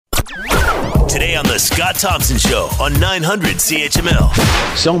Today on The Scott Thompson Show on 900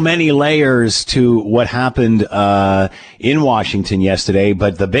 CHML. So many layers to what happened in Washington yesterday,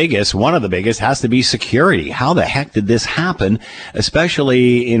 but one of the biggest, has to be security. How the heck did this happen,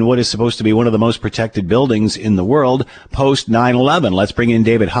 especially in what is supposed to be one of the most protected buildings in the world post 9/11? Let's bring in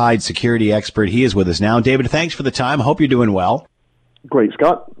David Hyde, security expert. He is with us now. David, thanks for the time. Hope you're doing well. Great,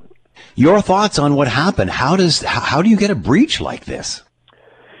 Scott. Your thoughts on what happened? How do you get a breach like this?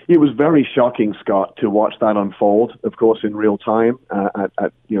 It was very shocking, Scott, to watch that unfold, of course, in real time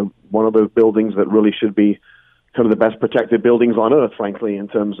at one of those buildings that really should be kind of the best protected buildings on earth, frankly, in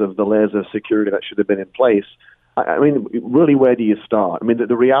terms of the layers of security that should have been in place. I mean, really, where do you start? I mean,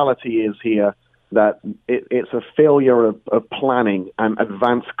 the reality is here that it's a failure of planning and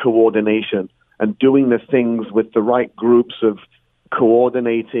advanced coordination and doing the things with the right groups of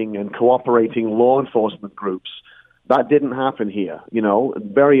coordinating and cooperating law enforcement groups. That didn't happen here.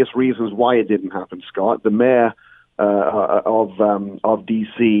 Various reasons why it didn't happen, Scott. The mayor of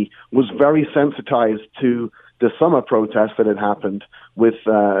D.C. was very sensitized to the summer protests that had happened with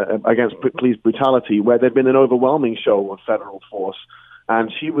against police brutality, where there'd been an overwhelming show of federal force,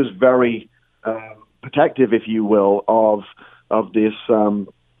 and she was very protective, if you will, of this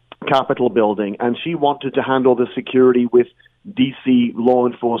Capitol building, and she wanted to handle the security with D.C. law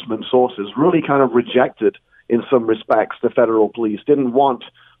enforcement sources. Really, kind of rejected in some respects the federal police. Didn't want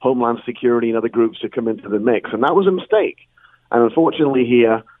Homeland Security and other groups to come into the mix, and that was a mistake. And unfortunately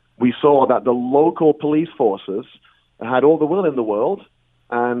here, we saw that the local police forces had all the will in the world,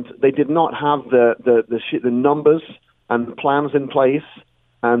 and they did not have the numbers and the plans in place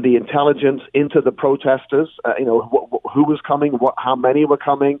and the intelligence into the protesters, who was coming, how many were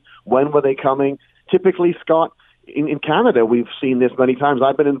coming, when were they coming. Typically, Scott, in Canada, we've seen this many times.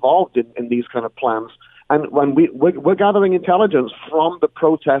 I've been involved in these kind of plans. And when we're gathering intelligence from the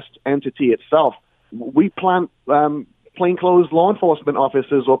protest entity itself, we plant plainclothes law enforcement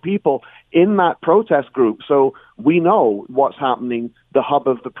officers or people in that protest group. So we know what's happening, the hub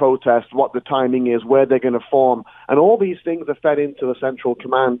of the protest, what the timing is, where they're going to form. And all these things are fed into the central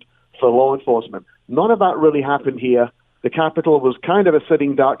command for law enforcement. None of that really happened here. The Capitol was kind of a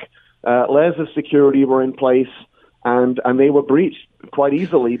sitting duck. Layers of security were in place. And they were breached quite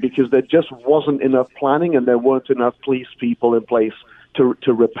easily because there just wasn't enough planning and there weren't enough police people in place to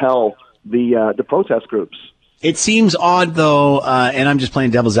repel the protest groups. It seems odd, though, and I'm just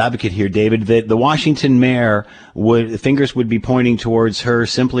playing devil's advocate here, David, that the Washington mayor fingers would be pointing towards her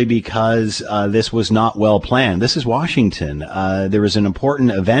simply because this was not well planned. This is Washington. There is an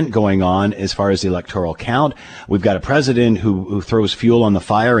important event going on as far as the electoral count. We've got a president who throws fuel on the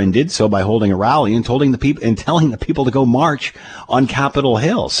fire and did so by holding a rally and telling the people to go march on Capitol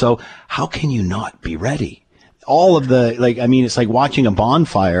Hill. So how can you not be ready? All of it's like watching a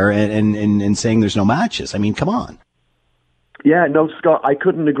bonfire and saying there's no matches. I mean, come on. Yeah, no, Scott, I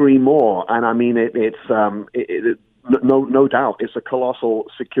couldn't agree more. And I mean, it's no doubt, it's a colossal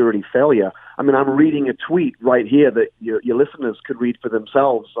security failure. I mean, I'm reading a tweet right here that your listeners could read for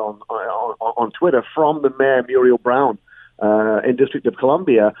themselves on Twitter from the Mayor Muriel Brown in District of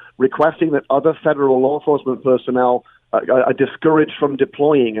Columbia, requesting that other federal law enforcement personnel are discouraged from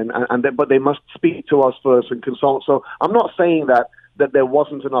deploying, but they must speak to us first and consult. So I'm not saying that there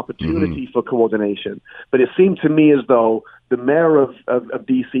wasn't an opportunity for coordination, but it seemed to me as though the mayor of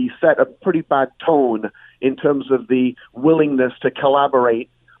D.C. set a pretty bad tone in terms of the willingness to collaborate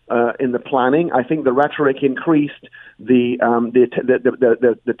in the planning. I think the rhetoric increased the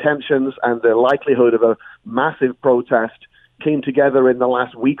tensions, and the likelihood of a massive protest came together in the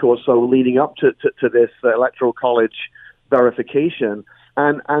last week or so leading up to this electoral college verification,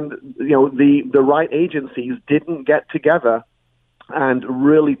 and the right agencies didn't get together and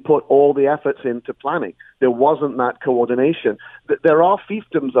really put all the efforts into planning. There wasn't that coordination. There are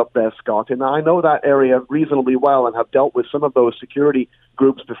fiefdoms up there, Scott, and I know that area reasonably well and have dealt with some of those security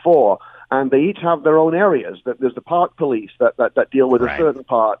groups before, and they each have their own areas. There's the park police that deal with a certain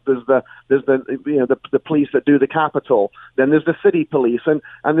part. There's the police that do the Capitol. Then there's the city police, and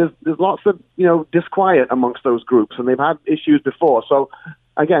there's lots of disquiet amongst those groups, and they've had issues before. So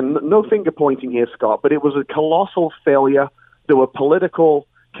again, no finger pointing here, Scott, but it was a colossal failure. There were political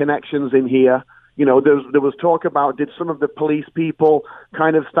connections in here. There was talk about, did some of the police people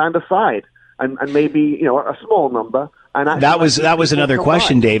kind of stand aside and maybe a small number. And that was another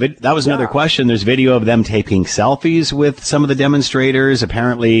question, David. That was another question. There's video of them taking selfies with some of the demonstrators.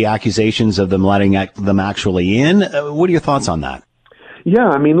 Apparently, accusations of them letting them actually in. What are your thoughts on that? Yeah,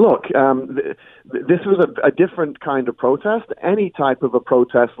 I mean, look, this was a different kind of protest. Any type of a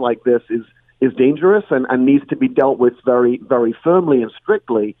protest like this is dangerous and needs to be dealt with very, very firmly and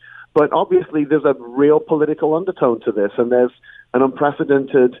strictly. But obviously there's a real political undertone to this, and there's an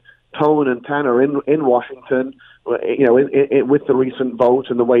unprecedented tone and tenor in Washington, with the recent vote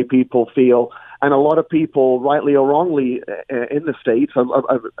and the way people feel. And a lot of people, rightly or wrongly, in the states,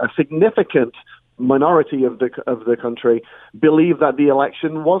 a significant minority of the country, believe that the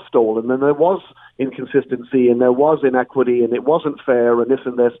election was stolen, and there was inconsistency, and there was inequity, and it wasn't fair, and this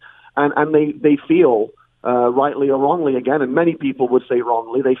and this. And they feel, rightly or wrongly, again, and many people would say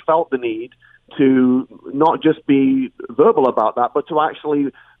wrongly, they felt the need to not just be verbal about that, but to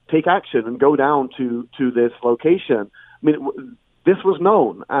actually take action and go down to this location. I mean, this was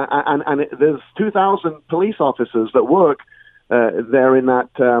known, and there's 2,000 police officers that work there in that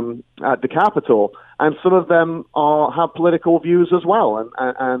at the Capitol, and some of them have political views as well,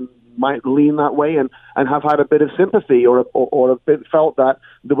 and might lean that way, and have had a bit of sympathy or a bit felt that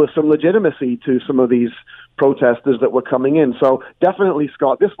there was some legitimacy to some of these protesters that were coming in. So definitely,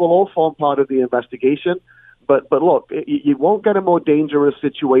 Scott, this will all form part of the investigation. But look, you won't get a more dangerous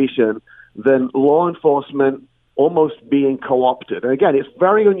situation than law enforcement almost being co-opted. And again, it's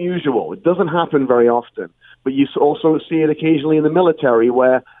very unusual. It doesn't happen very often. But you also see it occasionally in the military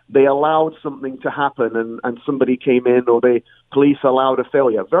where they allowed something to happen and somebody came in, or the police allowed a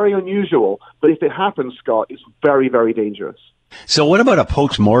failure. Very unusual. But if it happens, Scott, it's very, very dangerous. So what about a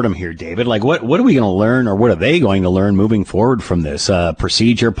post-mortem here, David? Like, what are we going to learn, or what are they going to learn moving forward from this?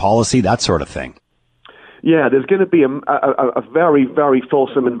 Procedure, policy, that sort of thing? Yeah, there's going to be a very, very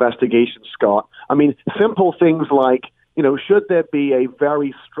fulsome investigation, Scott. I mean, simple things like, should there be a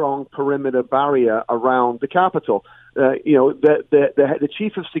very strong perimeter barrier around the Capitol? The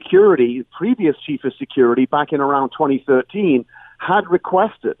chief of security, previous chief of security, back in around 2013, had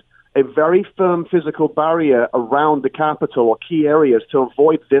requested a very firm physical barrier around the Capitol or key areas to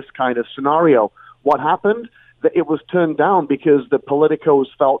avoid this kind of scenario. What happened? That it was turned down because the politicos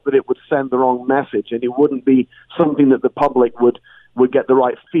felt that it would send the wrong message, and it wouldn't be something that the public would get the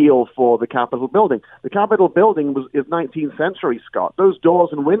right feel for the Capitol building. The Capitol building is 19th century, Scott. Those doors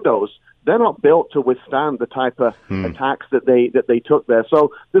and windows, they're not built to withstand the type of attacks that they took there.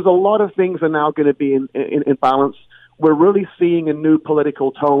 So there's a lot of things are now going to be in balance. We're really seeing a new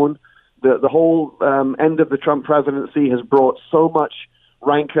political tone. The whole end of the Trump presidency has brought so much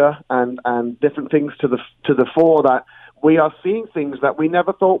rancor and different things to the fore that we are seeing things that we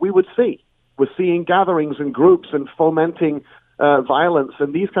never thought we would see. We're seeing gatherings and groups and fomenting violence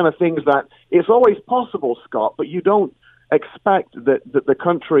and these kind of things that it's always possible, Scott, but you don't expect that the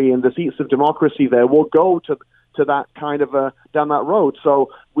country and the seats of democracy there will go to that kind of down that road. So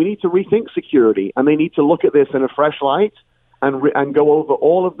we need to rethink security, and they need to look at this in a fresh light and go over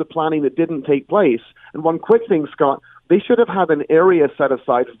all of the planning that didn't take place. And one quick thing, Scott, they should have had an area set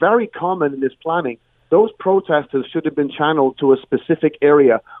aside, very common in this planning. Those protesters should have been channeled to a specific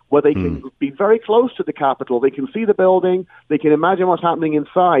area where they can be very close to the Capitol. They can see the building. They can imagine what's happening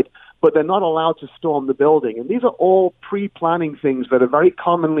inside, but they're not allowed to storm the building. And these are all pre-planning things that are very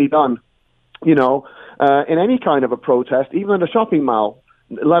commonly done, in any kind of a protest, even in a shopping mall,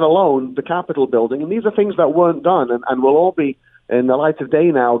 let alone the Capitol building. And these are things that weren't done and will all be, in the light of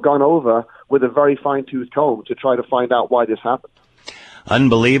day now, gone over with a very fine-tooth comb to try to find out why this happened.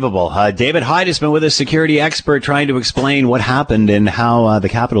 Unbelievable. David Hyde has been with us, security expert, trying to explain what happened and how the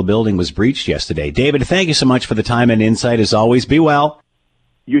Capitol building was breached yesterday. David, thank you so much for the time and insight. As always, be well.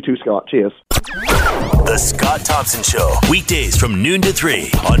 You too, Scott. Cheers. The Scott Thompson Show, weekdays from noon to 3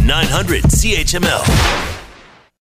 on 900 CHML.